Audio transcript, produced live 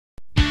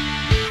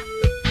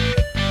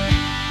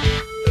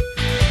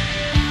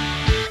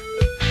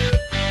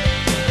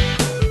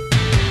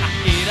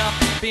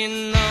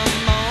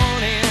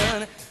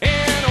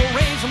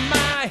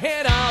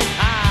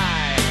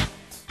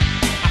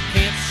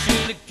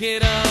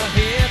get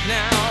ahead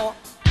now.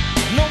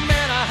 No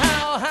matter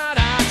how hard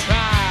I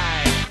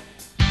try,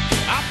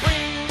 I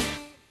bring.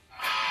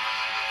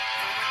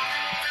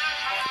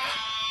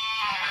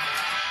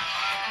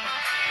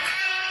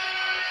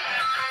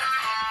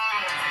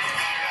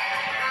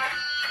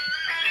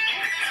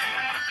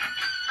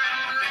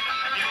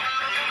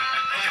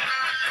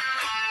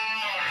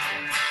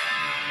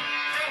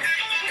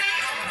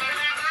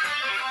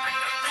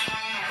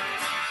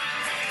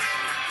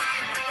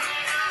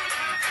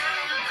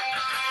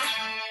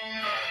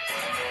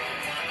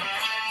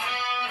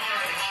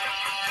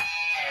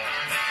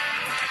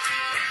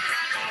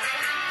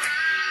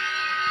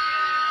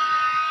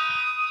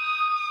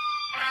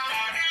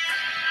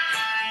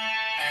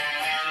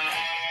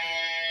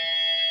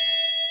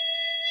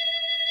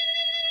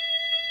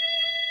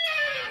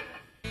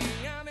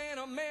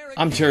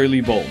 I'm Terry Lee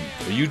Bolton.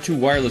 The U2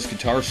 wireless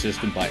guitar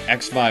system by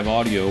X5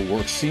 Audio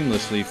works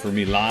seamlessly for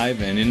me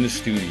live and in the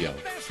studio.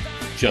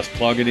 Just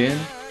plug it in,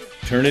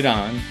 turn it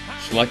on,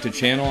 select a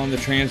channel on the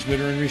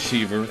transmitter and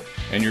receiver,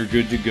 and you're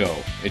good to go.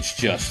 It's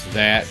just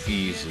that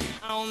easy.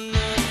 On the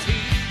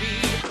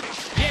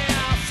TV, yeah,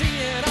 I see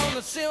it on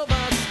the silver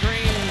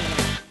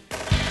screen.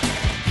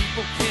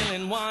 People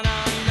killing one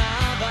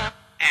another.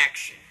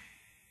 Action.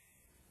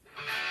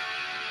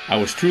 I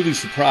was truly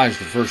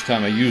surprised the first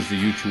time I used the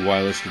U2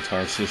 wireless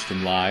guitar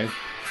system live.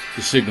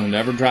 The signal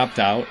never dropped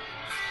out,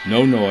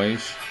 no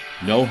noise,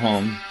 no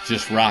hum,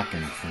 just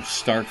rocking from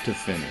start to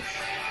finish.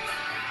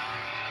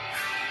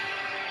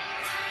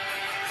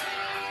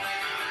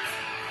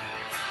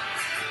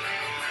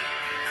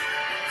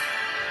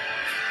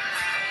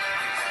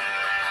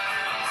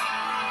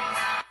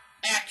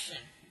 Action.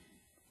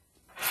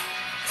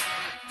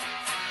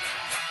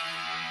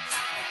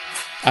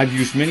 I've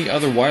used many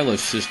other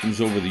wireless systems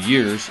over the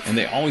years, and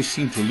they always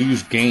seem to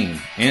lose gain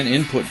and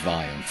input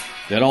volume.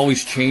 That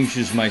always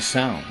changes my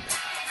sound.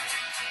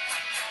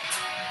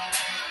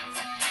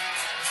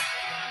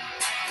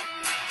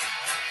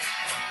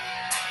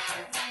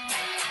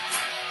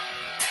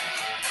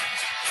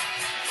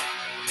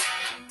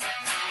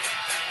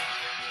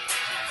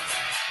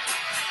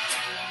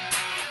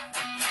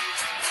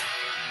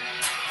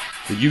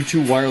 The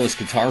U2 wireless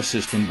guitar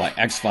system by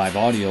X5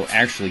 Audio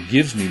actually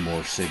gives me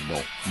more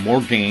signal,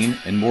 more gain,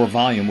 and more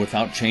volume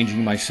without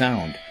changing my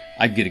sound.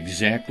 I get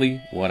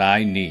exactly what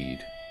I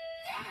need.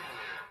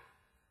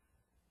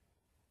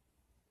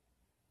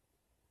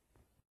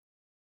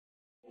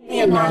 The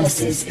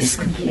analysis is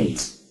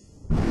complete.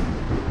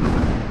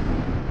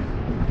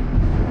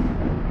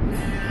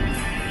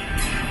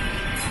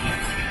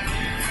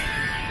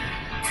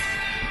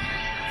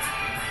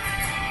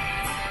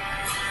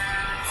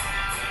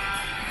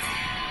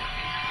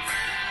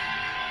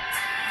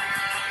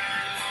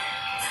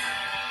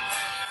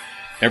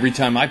 Every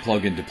time I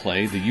plug into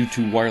play, the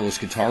U2 wireless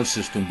guitar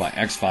system by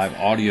X5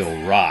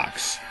 Audio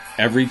rocks.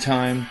 Every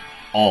time,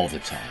 all the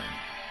time.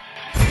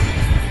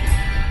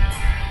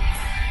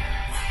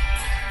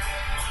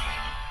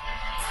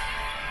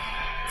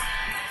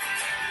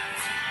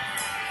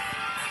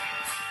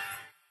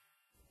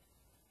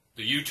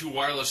 The U2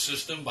 wireless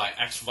system by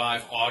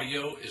X5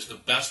 Audio is the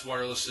best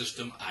wireless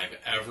system I've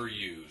ever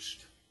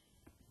used.